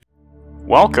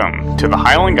Welcome to the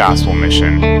Highland Gospel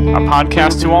Mission, a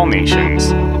podcast to all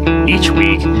nations. Each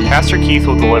week, Pastor Keith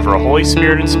will deliver a Holy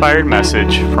Spirit-inspired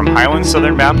message from Highland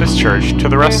Southern Baptist Church to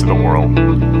the rest of the world.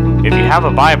 If you have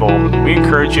a Bible, we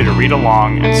encourage you to read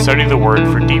along and study the Word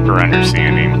for deeper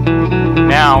understanding.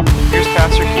 Now, here's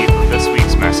Pastor Keith with this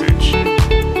week's message.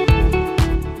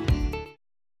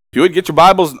 If you would get your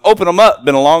Bibles and open them up.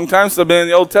 Been a long time since I've been in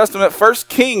the Old Testament. 1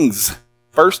 Kings.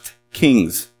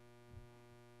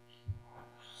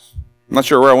 I'm not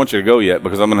sure where I want you to go yet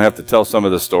because I'm going to have to tell some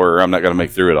of this story or I'm not going to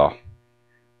make through it all.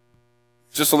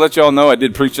 Just to let y'all know, I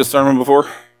did preach this sermon before.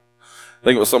 I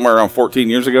think it was somewhere around 14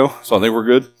 years ago, so I think we're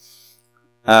good.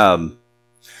 How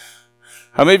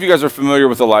many of you guys are familiar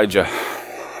with Elijah?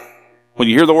 When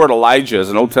you hear the word Elijah as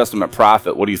an Old Testament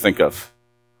prophet, what do you think of?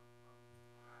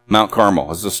 Mount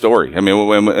Carmel is the story. I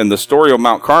mean, in the story of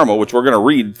Mount Carmel, which we're going to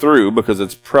read through because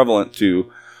it's prevalent to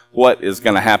what is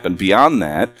going to happen beyond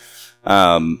that.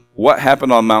 What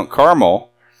happened on Mount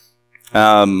Carmel?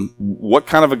 What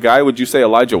kind of a guy would you say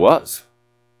Elijah was?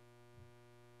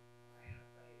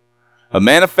 A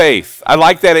man of faith. I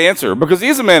like that answer because he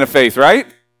is a man of faith, right?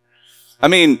 I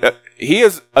mean, he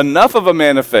is enough of a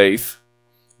man of faith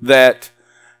that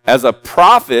as a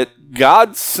prophet,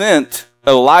 God sent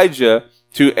Elijah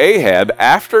to Ahab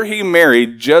after he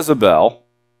married Jezebel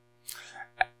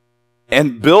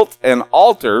and built an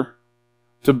altar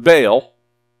to Baal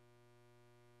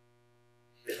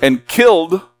and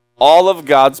killed all of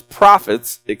God's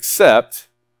prophets except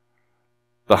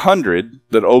the 100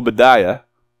 that Obadiah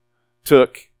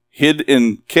took, hid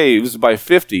in caves by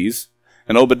 50s,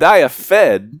 and Obadiah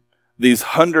fed these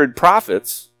 100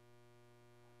 prophets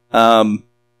for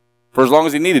as long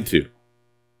as he needed to.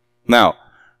 Now,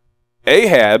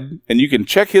 Ahab, and you can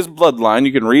check his bloodline,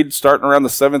 you can read starting around the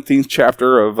 17th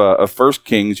chapter of 1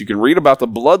 Kings, you can read about the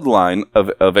bloodline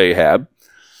of Ahab.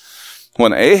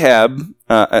 When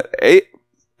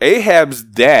Ahab's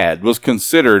dad was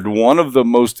considered one of the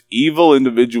most evil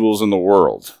individuals in the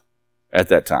world at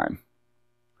that time.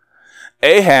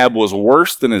 Ahab was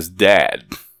worse than his dad.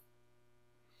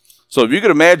 So if you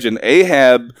could imagine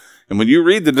Ahab, and when you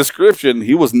read the description,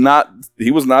 he was not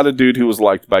a dude who was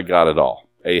liked by God at all.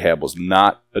 Ahab was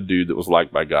not a dude that was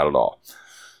liked by God at all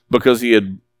because he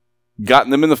had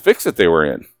gotten them in the fix that they were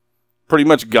in. Pretty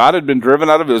much God had been driven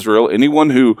out of Israel.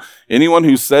 Anyone who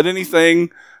said anything,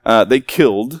 they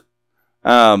killed.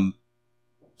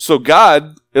 So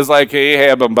God is like, hey,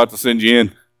 Ahab, I'm about to send you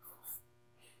in.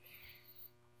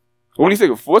 What do you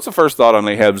think? What's the first thought on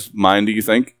Ahab's mind, do you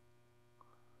think?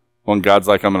 When God's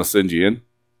like, I'm going to send you in.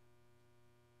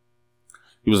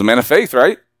 He was a man of faith,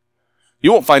 right?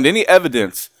 You won't find any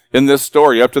evidence in this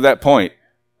story up to that point.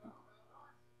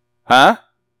 Huh?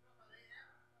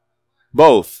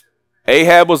 Both.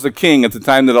 Ahab was the king at the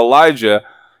time that Elijah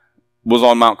was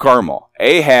on Mount Carmel.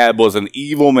 Ahab was an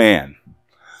evil man.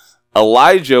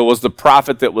 Elijah was the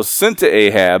prophet that was sent to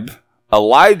Ahab.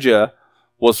 Elijah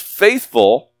was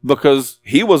faithful because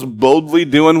he was boldly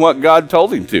doing what God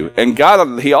told him to. And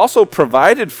he also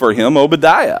provided for him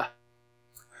Obadiah,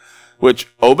 which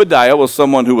Obadiah was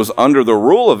someone who was under the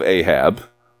rule of Ahab.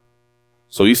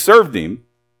 So he served him.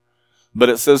 But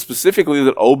it says specifically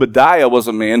that Obadiah was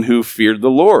a man who feared the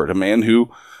Lord, a man who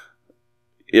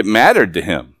it mattered to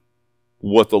him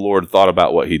what the Lord thought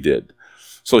about what he did.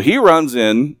 So he runs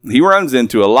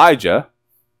into Elijah,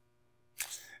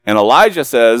 and Elijah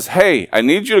says, hey, I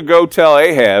need you to go tell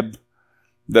Ahab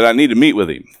that I need to meet with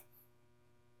him.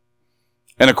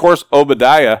 And of course,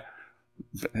 Obadiah,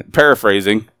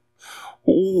 paraphrasing,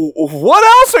 what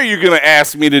else are you going to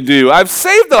ask me to do? I've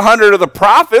saved 100 of the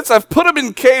prophets. I've put them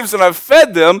in caves and I've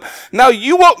fed them. Now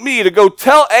you want me to go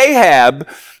tell Ahab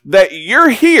that you're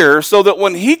here so that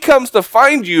when he comes to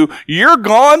find you, you're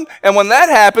gone. And when that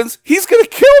happens, he's going to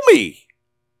kill me.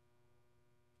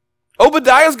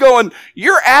 Obadiah's going,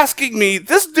 you're asking me,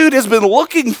 this dude has been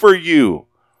looking for you.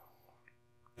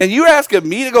 And you're asking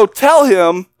me to go tell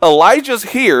him Elijah's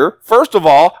here. First of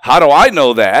all, how do I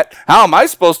know that? How am I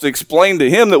supposed to explain to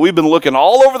him that we've been looking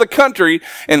all over the country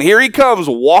and here he comes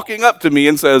walking up to me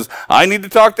and says, I need to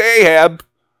talk to Ahab?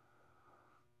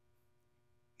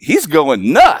 He's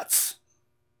going nuts.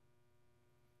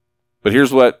 But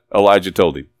here's what Elijah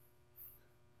told him.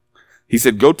 He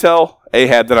said, go tell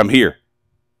Ahab that I'm here.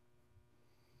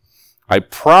 I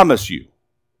promise you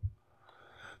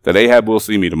that Ahab will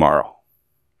see me tomorrow.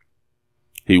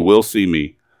 He will see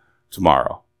me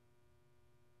tomorrow.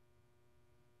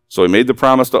 So he made the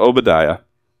promise to Obadiah.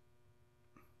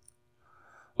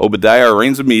 Obadiah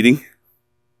arranged a meeting.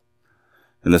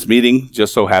 And this meeting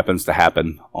just so happens to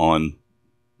happen on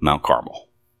Mount Carmel.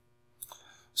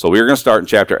 So we're going to start in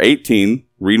chapter 18,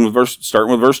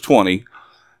 starting with verse 20,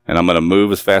 and I'm going to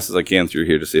move as fast as I can through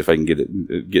here to see if I can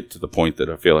get to the point that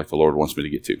I feel like the Lord wants me to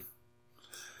get to.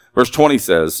 Verse 20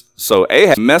 says, So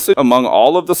Ahab messaged among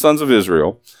all of the sons of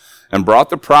Israel and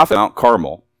brought the prophet Mount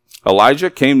Carmel.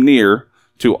 Elijah came near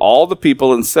to all the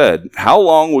people and said, How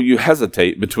long will you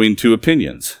hesitate between two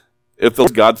opinions? If the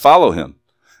God, follow him,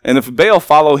 and if Baal,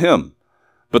 follow him.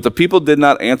 But the people did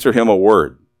not answer him a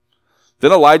word.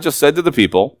 Then Elijah said to the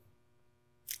people,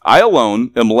 I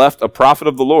alone am left a prophet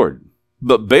of the Lord,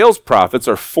 but Baal's prophets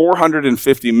are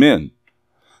 450 men.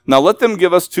 Now let them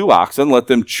give us 2 oxen, let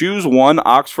them choose 1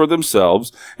 ox for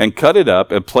themselves, and cut it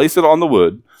up, and place it on the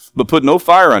wood, but put no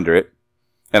fire under it.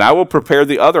 And I will prepare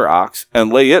the other ox,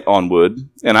 and lay it on wood,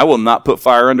 and I will not put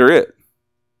fire under it.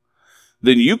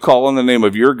 Then you call on the name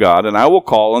of your God, and I will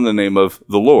call on the name of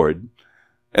the Lord.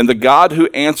 And the God who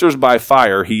answers by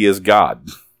fire, he is God.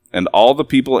 And all the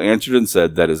people answered and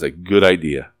said, That is a good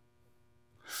idea.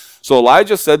 So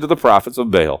Elijah said to the prophets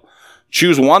of Baal,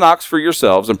 Choose 1 ox for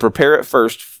yourselves and prepare it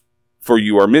first, for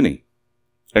you are many.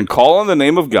 And call on the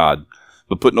name of God,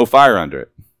 but put no fire under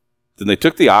it. Then they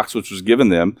took the ox which was given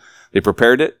them. They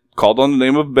prepared it, called on the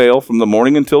name of Baal from the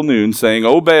morning until noon, saying,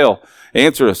 O Baal,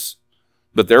 answer us.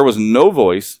 But there was no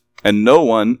voice, and no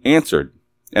one answered.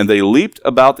 And they leaped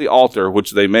about the altar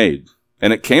which they made.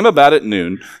 And it came about at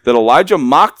noon that Elijah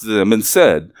mocked them and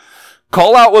said,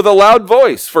 Call out with a loud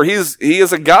voice, for he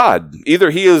is a god.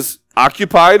 Either he is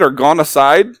occupied or gone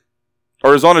aside,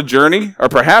 or is on a journey, or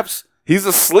perhaps he's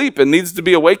asleep and needs to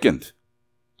be awakened.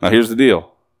 Now here's the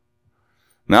deal.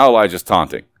 Now Elijah's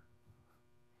taunting.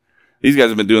 These guys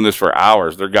have been doing this for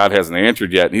hours. Their God hasn't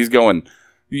answered yet. And he's going,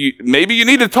 maybe you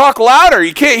need to talk louder.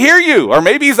 He can't hear you. Or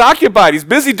maybe he's occupied. He's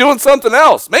busy doing something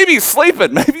else. Maybe he's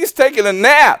sleeping. Maybe he's taking a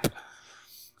nap.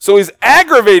 So he's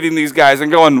aggravating these guys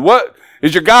and going, what?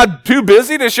 Is your God too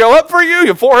busy to show up for you? You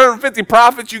have 450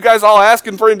 prophets, you guys all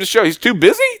asking for him to show. He's too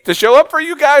busy to show up for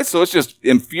you guys? So it's just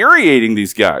infuriating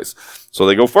these guys. So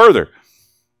they go further.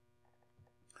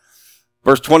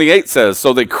 Verse 28 says,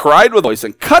 So they cried with a voice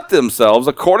and cut themselves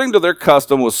according to their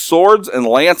custom with swords and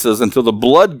lances until the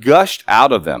blood gushed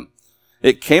out of them.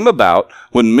 It came about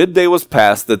when midday was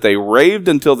past that they raved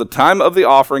until the time of the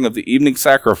offering of the evening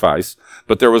sacrifice,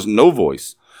 but there was no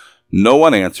voice. No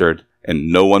one answered,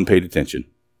 and no one paid attention.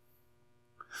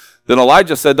 Then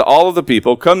Elijah said to all of the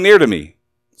people, Come near to me.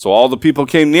 So all the people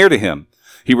came near to him.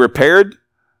 He repaired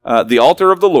the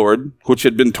altar of the Lord, which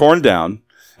had been torn down.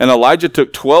 And Elijah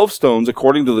took 12 stones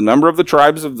according to the number of the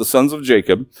tribes of the sons of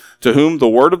Jacob, to whom the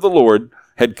word of the Lord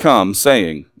had come,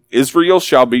 saying, Israel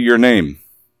shall be your name.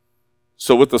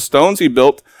 So with the stones he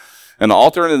built an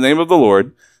altar in the name of the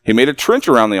Lord. He made a trench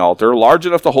around the altar, large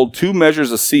enough to hold 2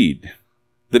 measures of seed.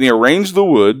 Then he arranged the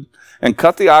wood and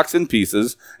cut the ox in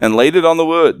pieces and laid it on the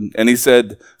wood. And he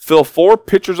said, Fill 4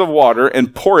 pitchers of water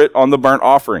and pour it on the burnt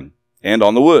offering and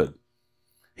on the wood.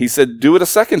 He said, Do it a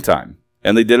second time.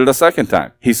 And they did it a second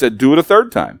time. He said, Do it a third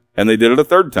time. And they did it a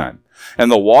third time. And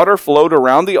the water flowed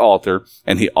around the altar,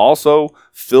 and he also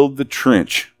filled the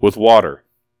trench with water.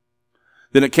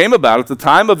 Then it came about at the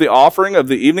time of the offering of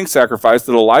the evening sacrifice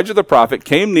that Elijah the prophet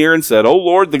came near and said, O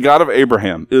Lord, the God of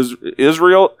Abraham, the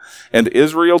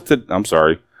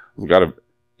God of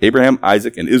Abraham,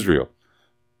 Isaac, and Israel.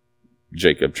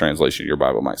 Jacob translation, your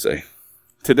Bible might say.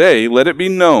 Today, let it be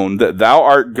known that thou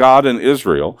art God in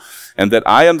Israel, and that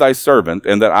I am thy servant,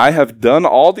 and that I have done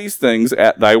all these things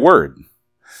at thy word.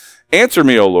 Answer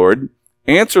me, O Lord.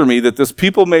 Answer me, that this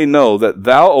people may know that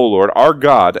thou, O Lord, art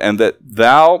God, and that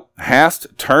thou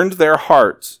hast turned their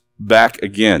hearts back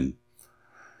again.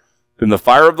 Then the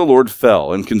fire of the Lord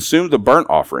fell and consumed the burnt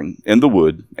offering and the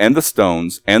wood and the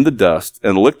stones and the dust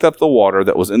and licked up the water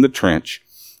that was in the trench.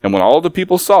 And when all the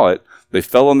people saw it, they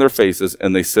fell on their faces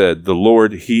and they said, The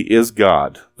Lord, he is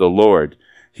God. The Lord,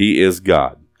 he is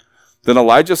God. Then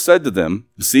Elijah said to them,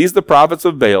 Seize the prophets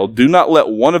of Baal. Do not let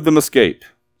one of them escape.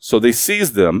 So they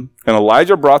seized them, and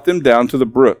Elijah brought them down to the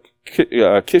brook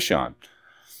Kishon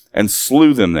and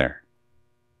slew them there.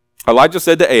 Elijah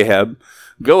said to Ahab,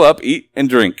 Go up, eat and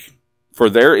drink,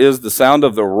 for there is the sound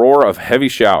of the roar of heavy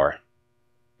shower.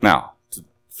 Now, to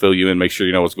fill you in, make sure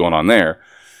you know what's going on there.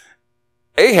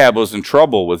 Ahab was in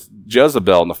trouble with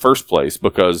Jezebel in the first place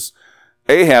because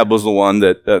Ahab was the one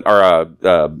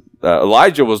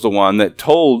Elijah was the one that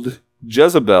told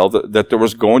Jezebel that there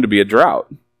was going to be a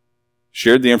drought.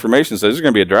 Shared the information, says there's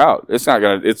going to be a drought. It's not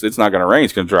going to rain.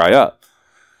 It's going to dry up.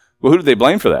 Well, who did they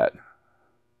blame for that?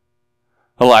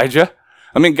 Elijah.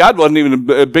 I mean, God wasn't even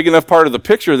a big enough part of the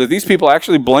picture that these people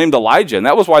actually blamed Elijah, and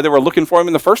that was why they were looking for him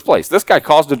in the first place. This guy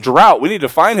caused a drought. We need to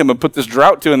find him and put this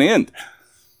drought to an end.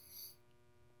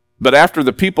 But after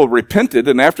the people repented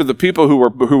and after the people who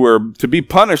were to be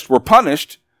punished were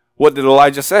punished, what did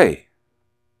Elijah say?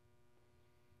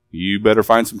 You better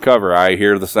find some cover. I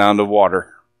hear the sound of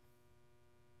water.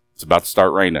 It's about to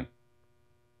start raining.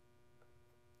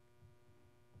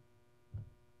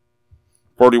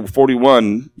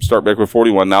 41, start back with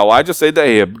 41. Now Elijah said to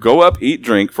Ahab, go up, eat,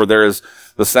 drink, for there is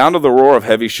the sound of the roar of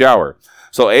heavy shower.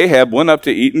 So Ahab went up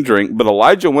to eat and drink, but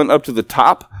Elijah went up to the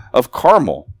top of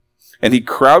Carmel, and he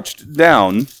crouched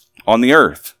down on the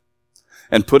earth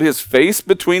and put his face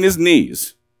between his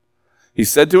knees. He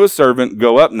said to his servant,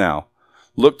 go up now,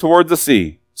 look toward the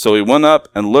sea. So he went up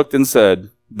and looked and said,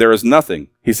 there is nothing.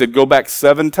 He said, go back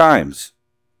 7 times.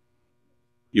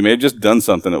 You may have just done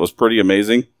something that was pretty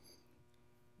amazing.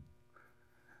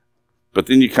 But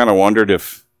then you kind of wondered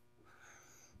if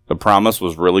the promise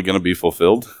was really going to be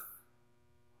fulfilled.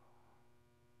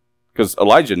 Because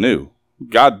Elijah knew.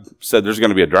 God said there's going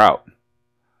to be a drought.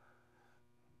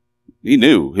 He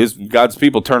knew. God's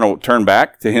people turn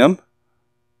back to him.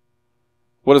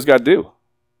 What does God do?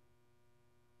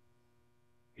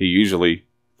 He usually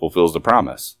fulfills the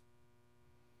promise.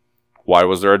 Why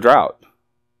was there a drought?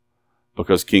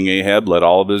 Because King Ahab led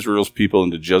all of Israel's people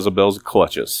into Jezebel's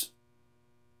clutches.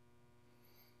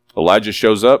 Elijah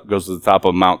shows up, goes to the top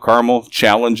of Mount Carmel,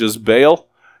 challenges Baal,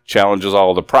 challenges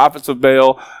all the prophets of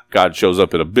Baal. God shows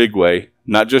up in a big way.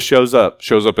 Not just shows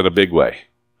up in a big way.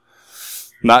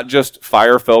 Not just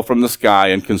fire fell from the sky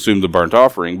and consumed the burnt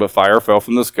offering, but fire fell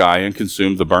from the sky and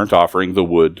consumed the burnt offering, the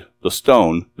wood, the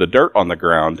stone, the dirt on the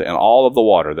ground, and all of the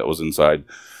water that was inside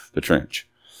the trench.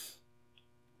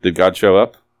 Did God show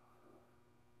up?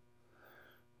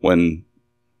 When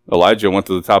Elijah went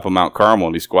to the top of Mount Carmel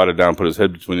and he squatted down, put his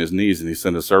head between his knees, and he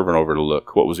sent a servant over to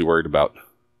look. What was he worried about?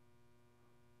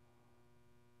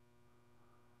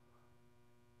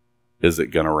 Is it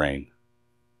going to rain?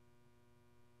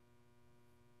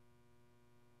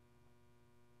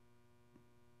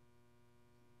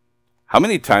 How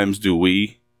many times do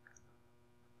we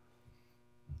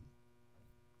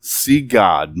see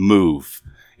God move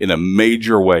in a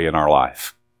major way in our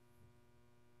life?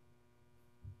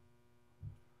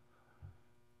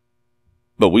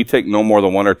 But we take no more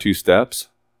than 1 or 2 steps,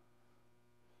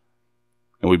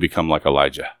 and we become like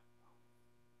Elijah.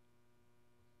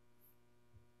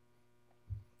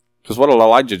 Because what did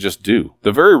Elijah just do?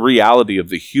 The very reality of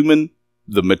the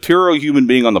material human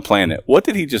being on the planet, what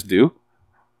did he just do?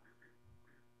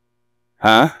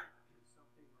 God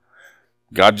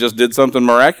just did something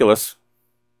miraculous.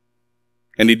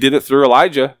 And he did it through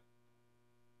Elijah.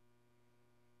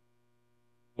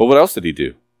 But what else did he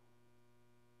do?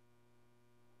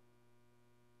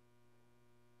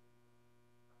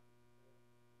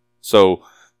 So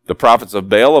the prophets of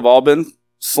Baal have all been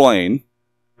slain,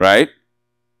 right?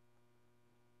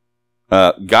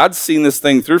 God's seen this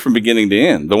thing through from beginning to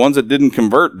end. The ones that didn't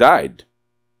convert died,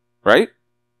 right?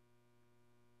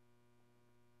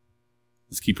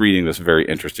 Let's keep reading this very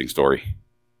interesting story.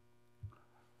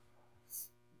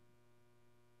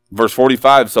 Verse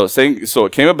 45, so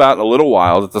it came about in a little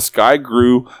while that the sky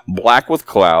grew black with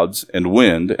clouds and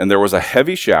wind, and there was a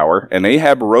heavy shower, and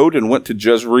Ahab rode and went to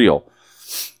Jezreel.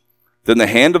 Then the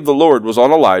hand of the Lord was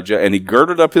on Elijah, and he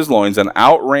girded up his loins and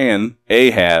outran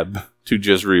Ahab to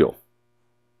Jezreel.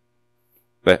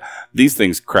 But these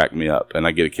things crack me up, and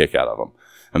I get a kick out of them.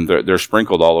 And they're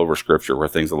sprinkled all over Scripture where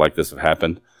things like this have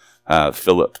happened.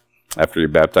 Philip, after he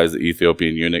baptized the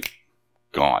Ethiopian eunuch,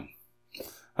 gone.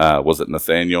 Was it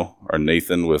Nathaniel or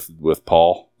Nathan with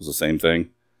Paul? It was the same thing.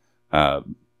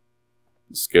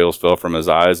 Scales fell from his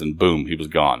eyes, and boom, he was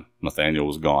gone. Nathaniel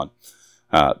was gone.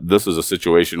 This is a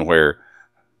situation where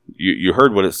you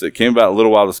heard what it said. It came about a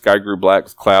little while, the sky grew black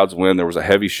with clouds, wind, there was a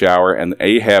heavy shower, and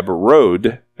Ahab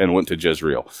rode and went to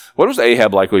Jezreel. What was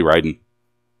Ahab likely riding?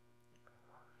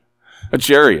 A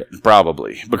chariot,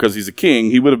 probably, because he's a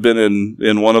king. He would have been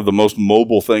in one of the most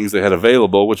mobile things they had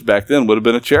available, which back then would have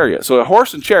been a chariot. So a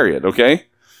horse and chariot, okay?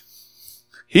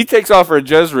 He takes off for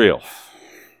Jezreel.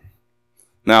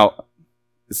 Now,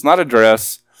 it's not a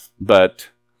dress, but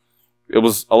it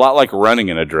was a lot like running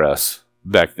in a dress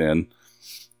back then.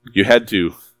 You had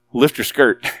to lift your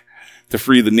skirt to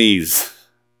free the knees.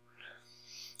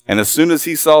 And as soon as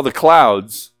he saw the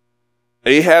clouds,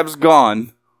 Ahab's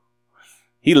gone.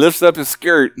 He lifts up his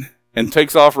skirt and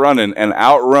takes off running and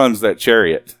outruns that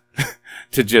chariot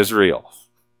to Jezreel.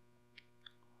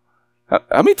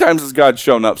 How many times has God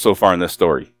shown up so far in this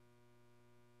story?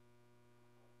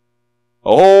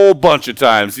 A whole bunch of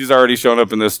times he's already shown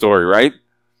up in this story, right?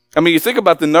 I mean, you think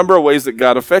about the number of ways that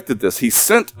God affected this. He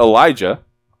sent Elijah,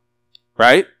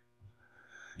 right?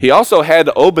 He also had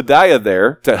Obadiah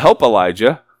there to help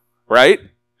Elijah, right?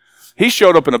 He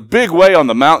showed up in a big way on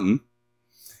the mountain.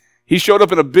 He showed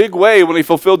up in a big way when he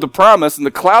fulfilled the promise and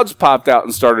the clouds popped out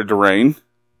and started to rain.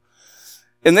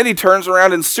 And then he turns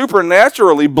around and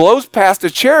supernaturally blows past a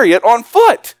chariot on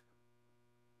foot.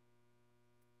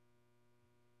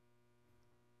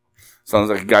 Sounds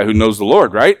like a guy who knows the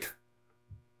Lord, right?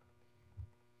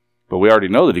 But we already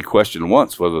know that he questioned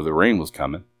once whether the rain was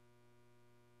coming.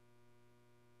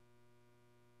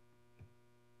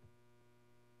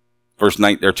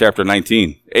 Chapter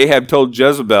 19. Ahab told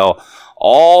Jezebel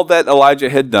all that Elijah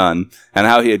had done and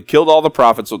how he had killed all the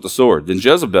prophets with the sword. Then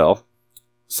Jezebel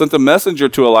sent a messenger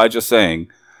to Elijah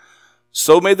saying,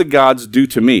 "So may the gods do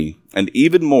to me, and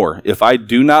even more, if I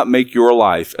do not make your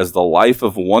life as the life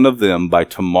of one of them by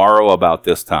tomorrow about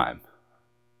this time."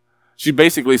 She's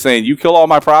basically saying, you kill all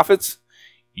my prophets,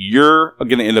 you're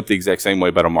going to end up the exact same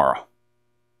way by tomorrow.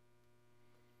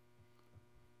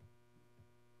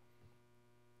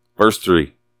 Verse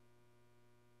 3.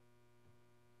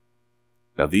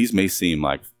 Now these may seem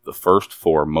like the first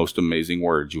 4 most amazing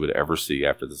words you would ever see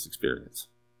after this experience.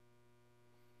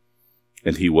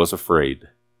 And he was afraid.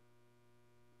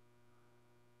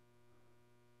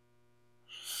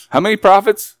 How many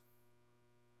prophets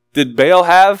did Baal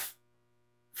have?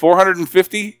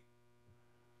 450?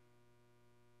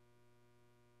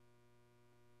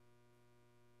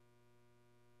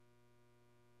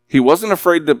 He wasn't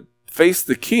afraid to face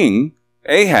the king,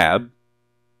 Ahab.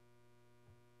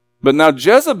 But now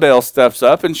Jezebel steps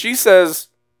up and she says,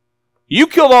 you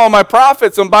killed all my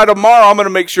prophets, and by tomorrow I'm going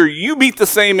to make sure you meet the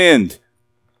same end.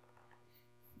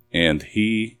 And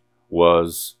he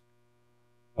was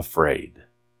afraid.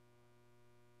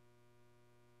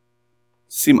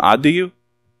 Seem odd to you?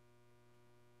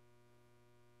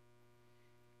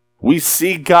 We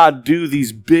see God do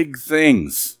these big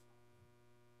things.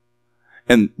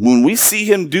 And when we see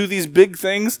him do these big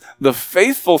things, the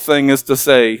faithful thing is to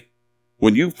say,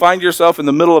 when you find yourself in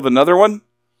the middle of another one,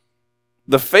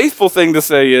 the faithful thing to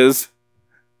say is,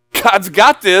 God's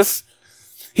got this.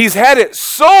 He's had it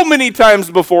so many times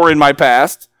before in my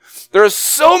past. There is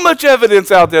so much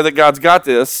evidence out there that God's got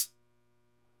this,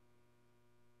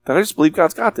 that I just believe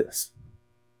God's got this.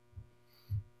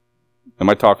 Am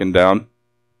I talking down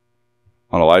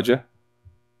on Elijah?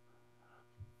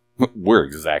 We're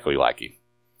exactly like him.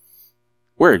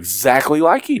 We're exactly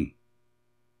like him.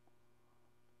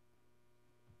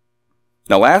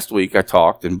 Now, last week I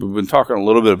talked, and we've been talking a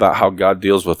little bit about how God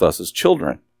deals with us as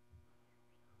children.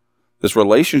 This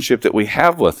relationship that we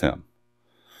have with him.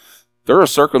 There are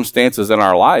circumstances in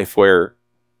our life where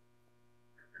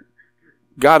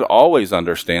God always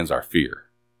understands our fear.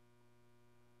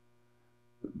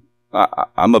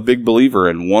 I'm a big believer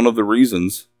in one of the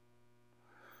reasons,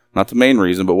 not the main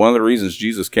reason, but one of the reasons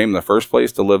Jesus came in the first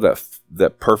place to live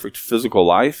that perfect physical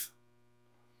life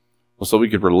was so we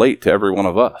could relate to every one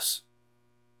of us.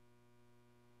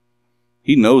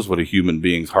 He knows what a human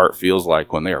being's heart feels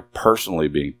like when they are personally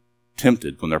being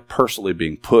tempted, when they're personally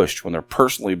being pushed, when they're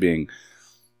personally being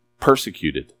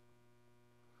persecuted.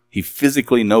 He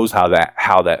physically knows how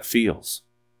that feels.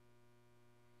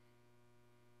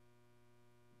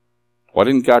 Why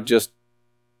didn't God just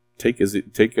take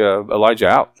Elijah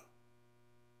out?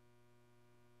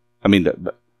 I mean,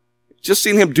 just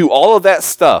seeing him do all of that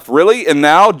stuff, really? And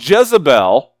now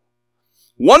Jezebel,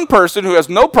 one person who has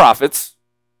no prophets,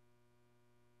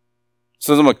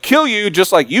 says, I'm going to kill you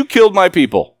just like you killed my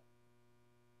people.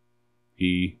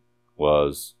 He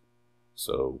was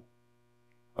so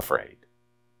afraid.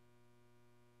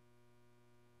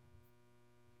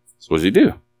 So what does he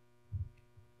do?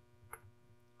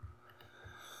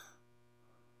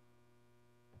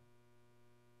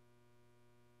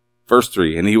 Verse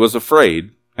 3, and he was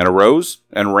afraid and arose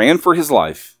and ran for his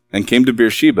life and came to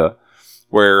Beersheba,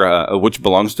 which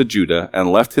belongs to Judah,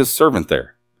 and left his servant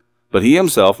there. But he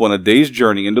himself went a day's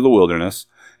journey into the wilderness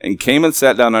and came and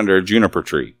sat down under a juniper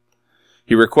tree.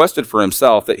 He requested for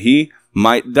himself that he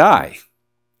might die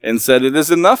and said, it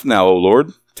is enough now, O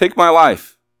Lord, take my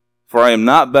life, for I am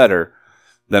not better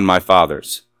than my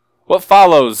fathers. What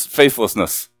follows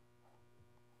faithlessness?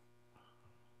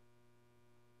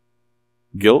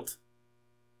 Guilt?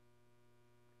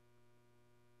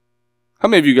 How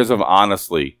many of you guys have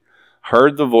honestly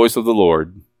heard the voice of the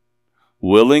Lord,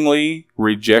 willingly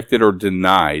rejected or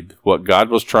denied what God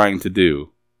was trying to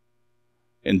do,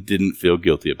 and didn't feel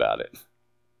guilty about it?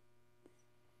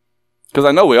 Because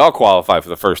I know we all qualify for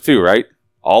the first two, right?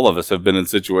 All of us have been in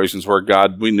situations where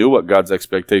we knew what God's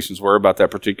expectations were about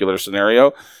that particular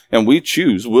scenario, and we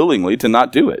choose willingly to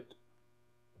not do it.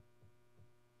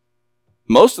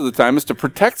 Most of the time it's to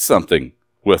protect something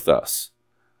with us.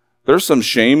 There's some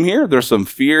shame here. There's some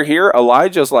fear here.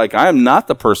 Elijah's like, I am not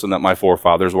the person that my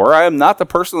forefathers were. I am not the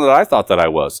person that I thought that I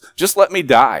was. Just let me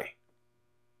die.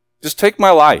 Just take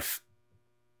my life.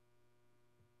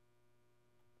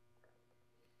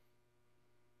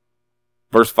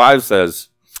 Verse 5 says,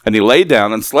 and he lay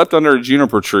down and slept under a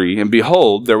juniper tree, and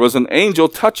behold, there was an angel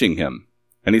touching him.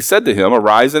 And he said to him,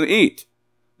 arise and eat.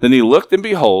 Then he looked, and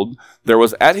behold, there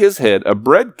was at his head a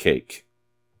bread cake,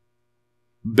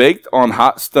 baked on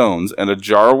hot stones, and a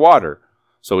jar of water.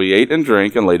 So he ate and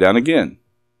drank and lay down again.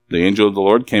 The angel of the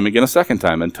Lord came again a second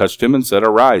time and touched him and said,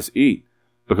 arise, eat,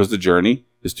 because the journey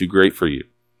is too great for you.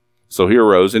 So he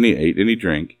arose and he ate and he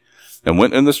drank, and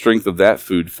went in the strength of that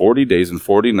food 40 days and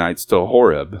 40 nights to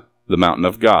Horeb, the mountain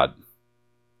of God.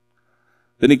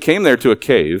 Then he came there to a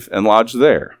cave and lodged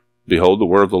there. Behold, the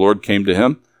word of the Lord came to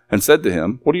him and said to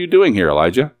him, what are you doing here,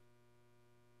 Elijah?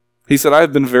 He said, I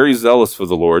have been very zealous for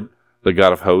the Lord, the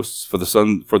God of hosts, for the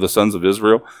sons of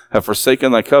Israel, have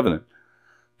forsaken thy covenant,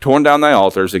 torn down thy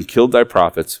altars, and killed thy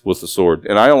prophets with the sword.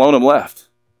 And I alone am left,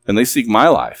 and they seek my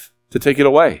life to take it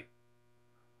away.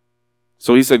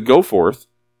 So he said, go forth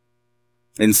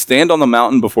and stand on the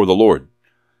mountain before the Lord.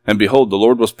 And behold, the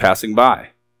Lord was passing by.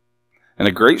 And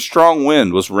a great strong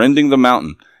wind was rending the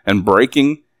mountain and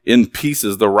breaking in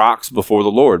pieces the rocks before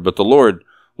the Lord. But the Lord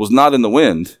was not in the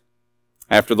wind.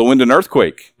 After the wind, an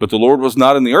earthquake, but the Lord was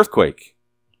not in the earthquake.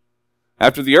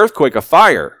 After the earthquake, a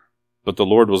fire, but the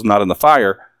Lord was not in the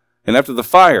fire. And after the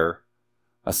fire,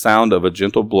 a sound of a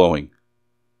gentle blowing.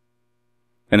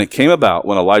 And it came about,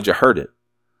 when Elijah heard it,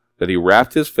 that he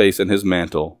wrapped his face in his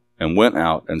mantle and went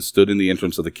out and stood in the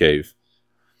entrance of the cave.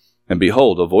 And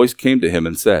behold, a voice came to him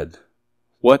and said,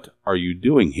 what are you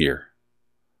doing here,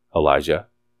 Elijah?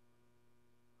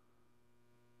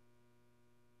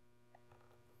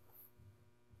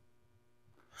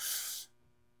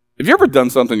 Have you ever done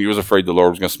something you was afraid the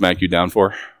Lord was going to smack you down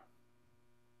for?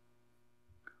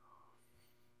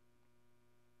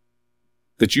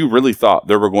 That you really thought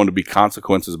there were going to be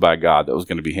consequences by God that was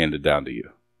going to be handed down to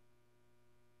you?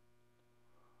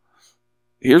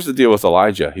 Here's the deal with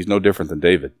Elijah. He's no different than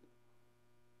David.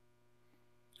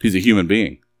 He's a human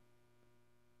being.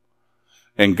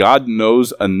 And God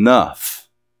knows enough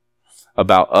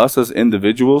about us as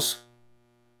individuals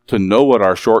to know what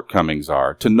our shortcomings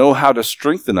are, to know how to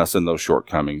strengthen us in those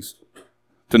shortcomings,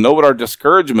 to know what our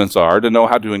discouragements are, to know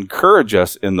how to encourage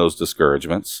us in those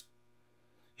discouragements.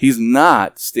 He's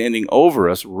not standing over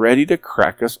us, ready to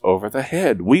crack us over the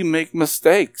head. We make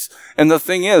mistakes. And the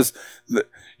thing is,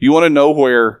 you want to know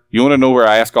where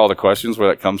I ask all the questions, where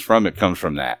that comes from? It comes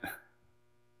from that.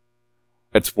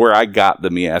 It's where I got the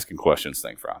me asking questions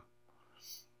thing from.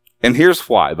 And here's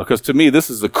why. Because to me, this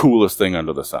is the coolest thing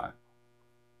under the sun.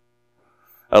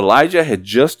 Elijah had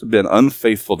just been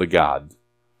unfaithful to God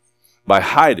by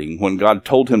hiding when God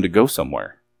told him to go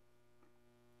somewhere.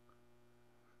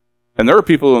 And there are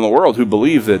people in the world who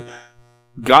believe that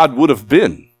God would have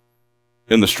been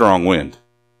in the strong wind.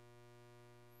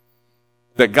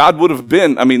 That God would have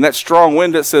been, that strong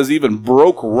wind that says even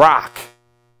broke rock.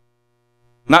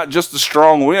 Not just the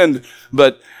strong wind,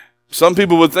 but some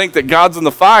people would think that God's in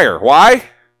the fire. Why?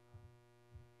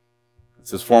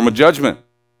 It's his form of judgment.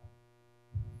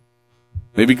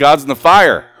 Maybe God's in the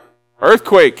fire.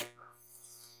 Earthquake.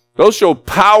 Those show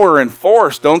power and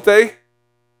force, don't they?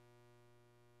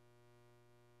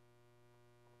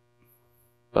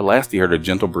 But last he heard a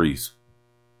gentle breeze.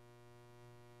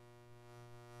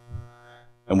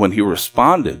 And when he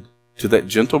responded to that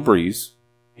gentle breeze,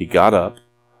 he got up,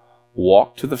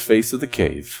 walked to the face of the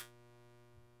cave.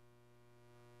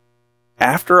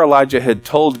 After Elijah had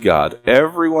told God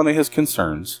every one of his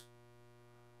concerns,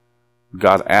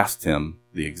 God asked him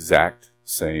the exact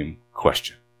same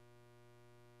question.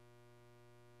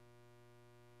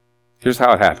 Here's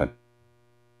how it happened.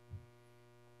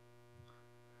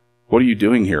 What are you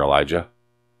doing here, Elijah?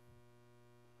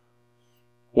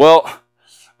 Well,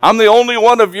 I'm the only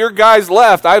one of your guys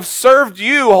left. I've served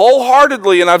you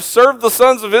wholeheartedly, and I've served the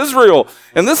sons of Israel,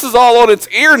 and this is all on its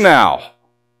ear now.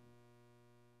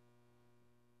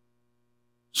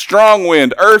 Strong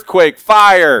wind, earthquake,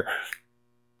 fire,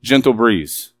 gentle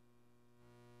breeze.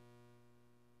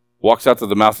 Walks out to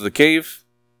the mouth of the cave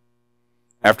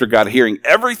after God hearing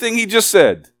everything he just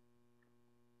said.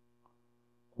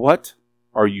 What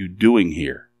are you doing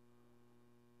here,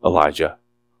 Elijah?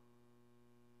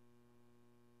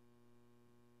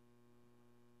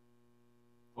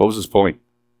 What was his point?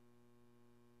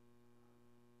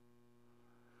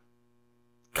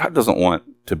 God doesn't want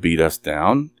to beat us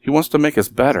down. He wants to make us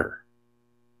better.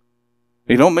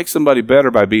 You don't make somebody better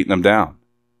by beating them down.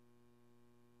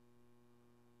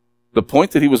 The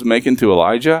point that he was making to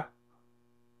Elijah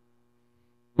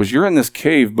was you're in this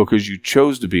cave because you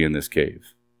chose to be in this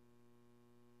cave.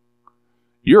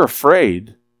 You're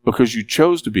afraid because you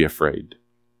chose to be afraid.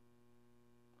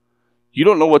 You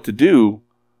don't know what to do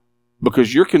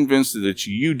because you're convinced that it's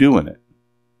you doing it.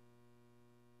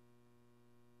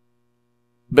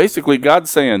 Basically, God's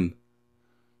saying,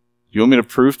 you want me to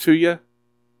prove to you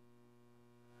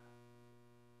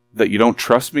that you don't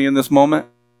trust me in this moment?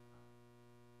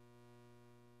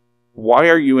 Why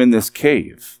are you in this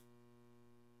cave?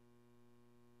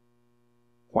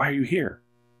 Why are you here?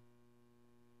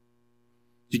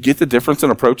 You get the difference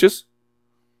in approaches?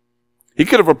 He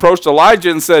could have approached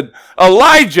Elijah and said,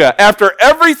 Elijah, after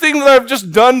everything that I've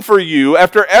just done for you,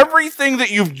 after everything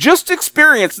that you've just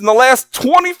experienced in the last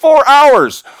 24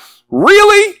 hours,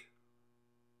 really?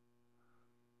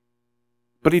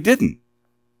 But he didn't.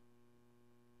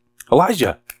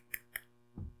 Elijah,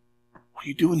 what are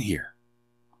you doing here?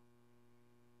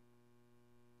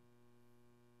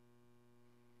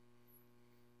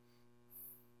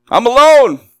 I'm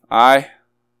alone. I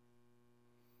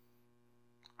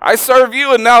serve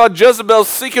you, and now Jezebel's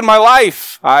seeking my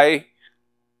life.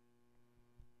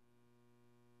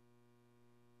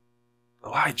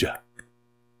 Elijah,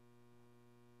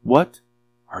 what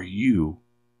are you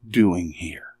doing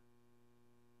here?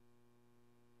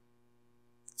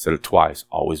 Said it twice,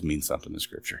 always means something in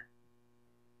Scripture.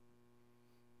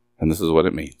 And this is what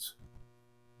it means.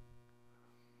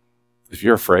 If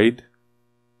you're afraid,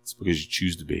 it's because you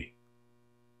choose to be.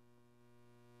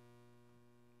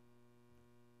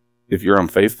 If you're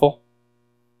unfaithful,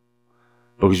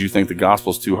 because you think the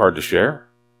gospel's too hard to share,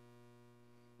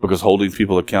 because holding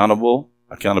people accountable,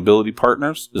 accountability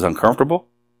partners, is uncomfortable.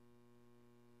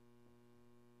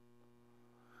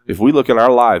 If we look at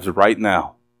our lives right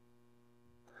now,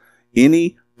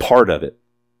 any part of it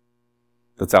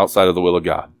that's outside of the will of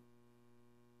God,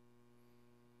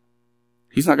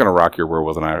 He's not going to rock your world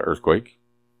with an earthquake.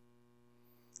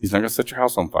 He's not going to set your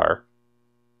house on fire.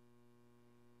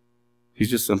 He's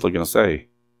just simply going to say,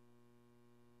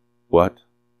 what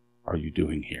are you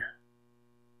doing here?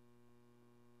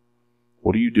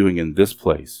 What are you doing in this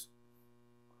place,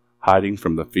 hiding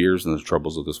from the fears and the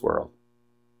troubles of this world?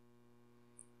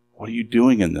 What are you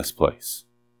doing in this place?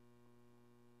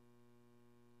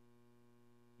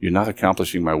 You're not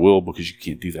accomplishing my will because you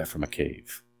can't do that from a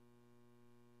cave.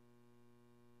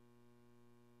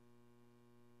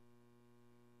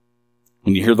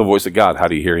 When you hear the voice of God, how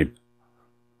do you hear Him?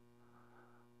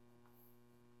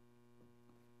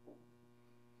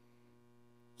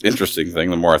 Interesting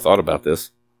thing, the more I thought about this,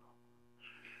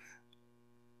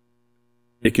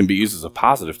 it can be used as a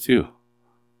positive too.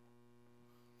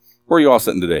 Where are you all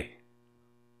sitting today?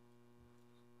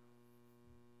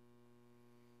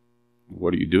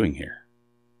 What are you doing here?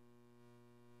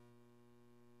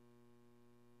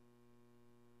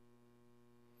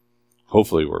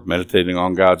 Hopefully we're meditating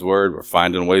on God's word, we're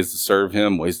finding ways to serve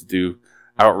Him, ways to do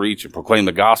outreach and proclaim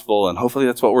the gospel, and hopefully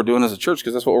that's what we're doing as a church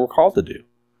because that's what we're called to do.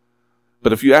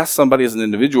 But if you ask somebody as an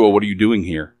individual, what are you doing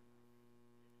here?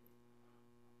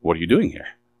 What are you doing here?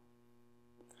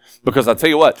 Because I'll tell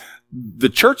you what, the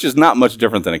church is not much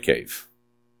different than a cave.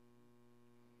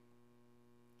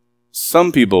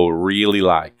 Some people really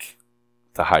like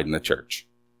to hide in the church.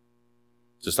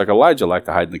 Just like Elijah liked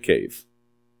to hide in the cave.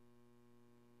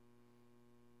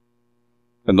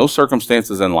 In those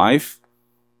circumstances in life,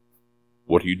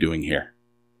 what are you doing here?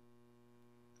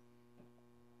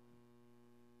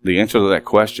 The answer to that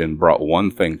question brought one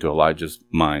thing to Elijah's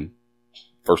mind,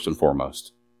 first and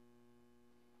foremost.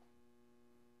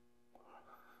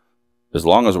 As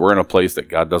long as we're in a place that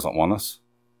God doesn't want us,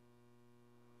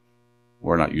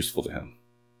 we're not useful to Him.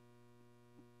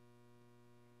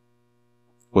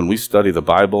 When we study the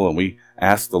Bible and we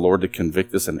ask the Lord to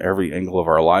convict us in every angle of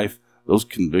our life, those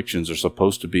convictions are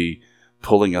supposed to be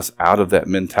pulling us out of that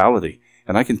mentality.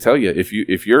 And I can tell you, if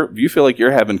you feel like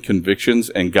you're having convictions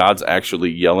and God's actually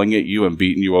yelling at you and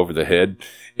beating you over the head,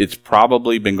 it's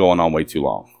probably been going on way too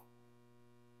long.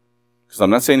 Because I'm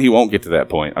not saying He won't get to that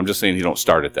point. I'm just saying He don't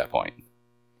start at that point.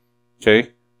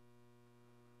 Okay?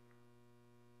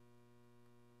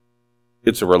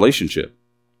 It's a relationship.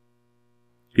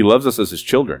 He loves us as His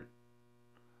children.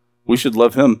 We should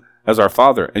love Him as our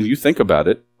Father. And you think about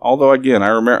it, although again,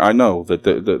 I know that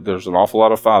there's an awful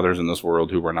lot of fathers in this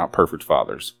world who were not perfect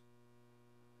fathers.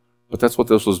 But that's what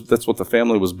the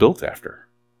family was built after.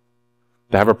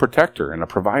 To have a protector and a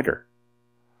provider.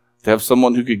 To have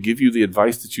someone who could give you the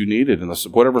advice that you needed in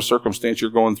whatever circumstance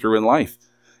you're going through in life.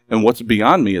 And what's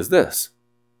beyond me is this.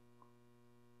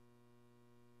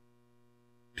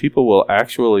 People will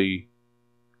actually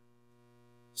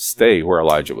stay where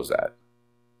Elijah was at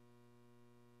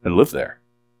and live there.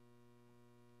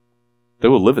 They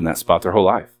will live in that spot their whole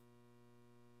life.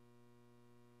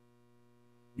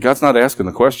 God's not asking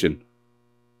the question,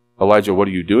 Elijah, what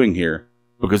are you doing here?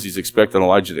 Because he's expecting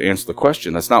Elijah to answer the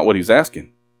question. That's not what he's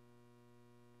asking.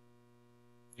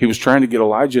 He was trying to get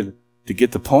Elijah to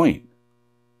get the point.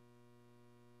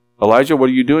 Elijah, what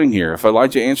are you doing here? If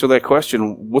Elijah answered that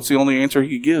question, what's the only answer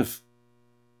he could give?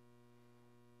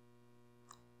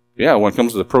 Yeah, when it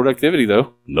comes to the productivity,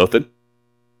 though, nothing.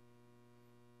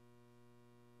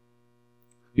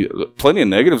 Plenty of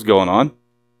negatives going on.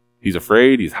 He's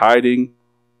afraid. He's hiding.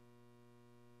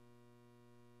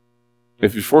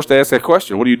 If you're forced to ask that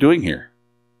question, what are you doing here?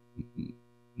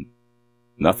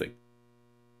 Nothing.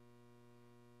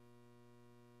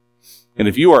 And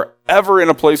if you are ever in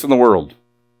a place in the world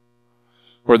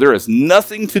where there is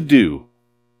nothing to do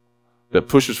that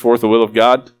pushes forth the will of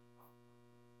God,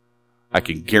 I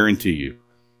can guarantee you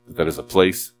that that is a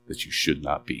place that you should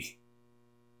not be.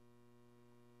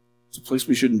 It's a place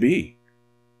we shouldn't be.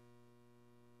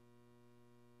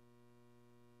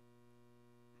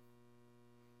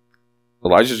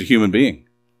 Elijah's a human being,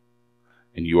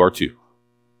 and you are too.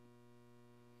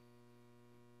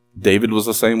 David was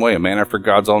the same way, a man after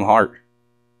God's own heart.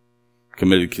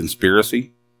 Committed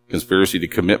conspiracy to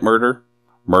commit murder,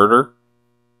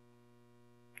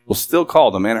 was still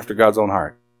called a man after God's own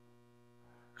heart.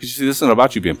 Because you see, this isn't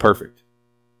about you being perfect.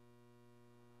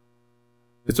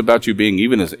 It's about you being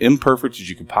even as imperfect as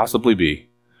you could possibly be,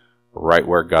 right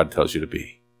where God tells you to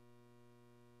be.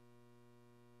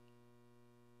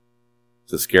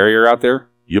 Is it scarier out there?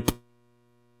 Yep.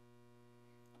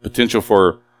 Potential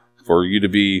for you to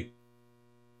be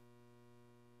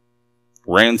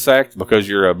ransacked because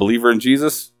you're a believer in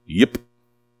Jesus? Yep.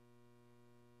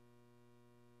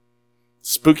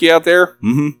 Spooky out there?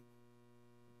 Mm-hmm.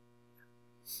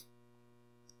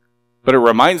 But it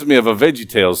reminds me of a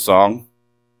VeggieTales song.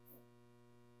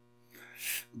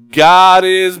 God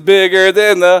is bigger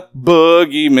than the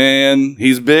boogeyman.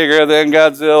 He's bigger than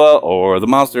Godzilla or the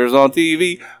monsters on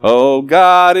TV. Oh,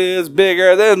 God is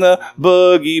bigger than the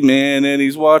boogeyman, and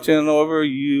he's watching over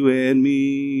you and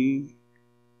me.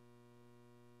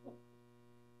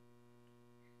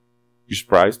 You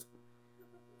surprised?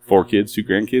 4 kids, 2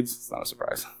 grandkids? It's not a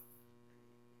surprise.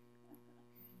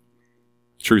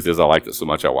 Truth is, I liked it so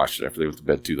much I watched it after they went to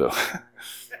bed too, though.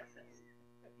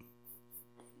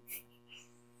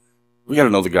 We got to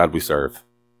know the God we serve.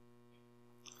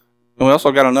 And we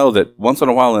also got to know that once in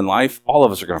a while in life, all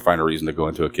of us are going to find a reason to go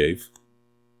into a cave.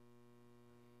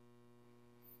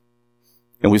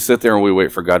 And we sit there and we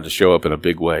wait for God to show up in a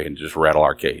big way and just rattle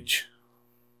our cage.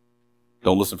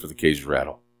 Don't listen for the cage to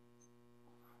rattle.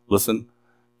 Listen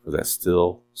for that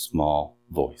still, small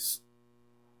voice.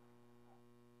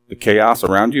 The chaos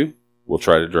around you will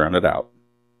try to drown it out.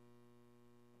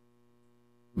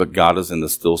 But God is in the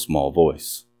still, small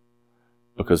voice.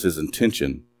 Because his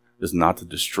intention is not to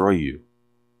destroy you.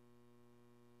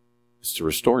 It's to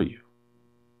restore you.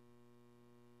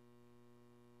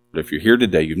 But if you're here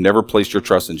today, you've never placed your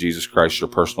trust in Jesus Christ, your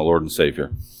personal Lord and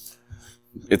Savior.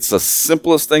 It's the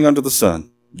simplest thing under the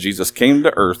sun. Jesus came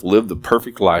to earth, lived the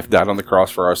perfect life, died on the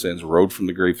cross for our sins, rose from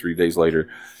the grave 3 days later.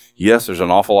 Yes, there's an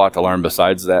awful lot to learn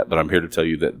besides that, but I'm here to tell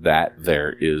you that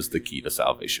there is the key to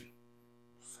salvation.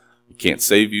 It can't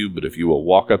save you, but if you will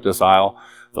walk up this aisle,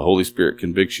 the Holy Spirit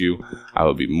convicts you, I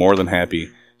would be more than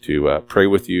happy to pray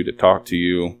with you, to talk to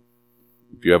you.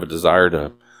 If you have a desire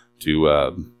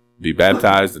to be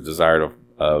baptized, a desire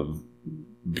to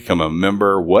become a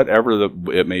member, whatever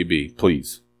it may be,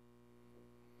 please.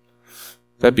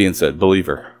 That being said,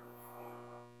 believer,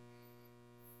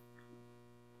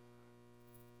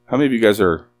 how many of you guys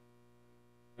are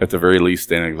at the very least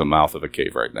standing at the mouth of a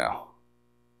cave right now?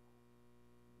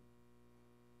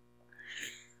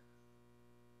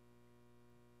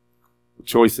 The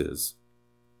choice is,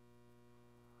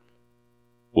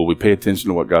 will we pay attention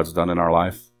to what God's done in our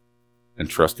life and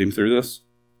trust him through this?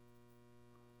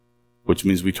 Which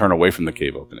means we turn away from the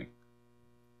cave opening.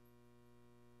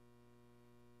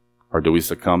 Or do we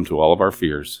succumb to all of our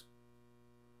fears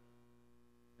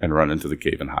and run into the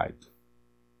cave and hide?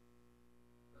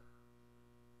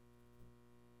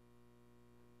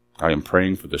 I am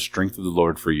praying for the strength of the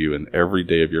Lord for you in every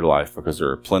day of your life, because there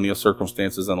are plenty of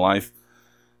circumstances in life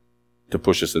to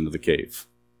push us into the cave.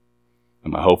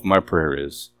 And my hope and my prayer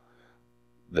is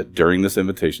that during this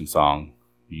invitation song,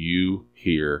 you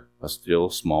hear a still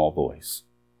small voice,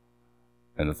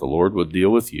 and that the Lord will deal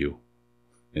with you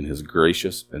in his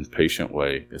gracious and patient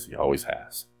way as he always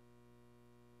has.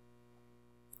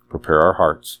 Prepare our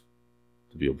hearts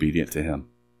to be obedient to him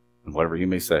and whatever he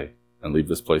may say, and leave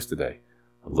this place today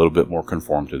a little bit more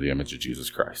conformed to the image of Jesus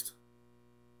Christ.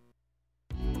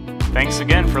 Thanks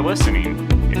again for listening.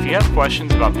 If you have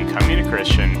questions about becoming a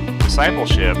Christian,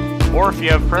 discipleship, or if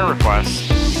you have prayer requests,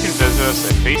 you can visit us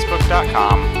at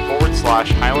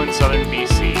facebook.com/Highland Southern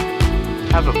BC.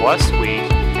 Have a blessed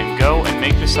week, and go and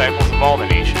make disciples of all the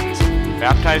nations,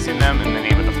 baptizing them in the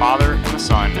name of the Father, and the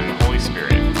Son, and the Holy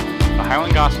Spirit. The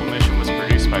Highland Gospel Mission was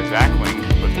produced by Zach Link,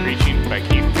 with preaching by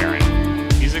Keith Perrin.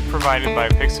 Music provided by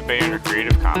Pixabay under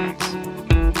Creative Commons.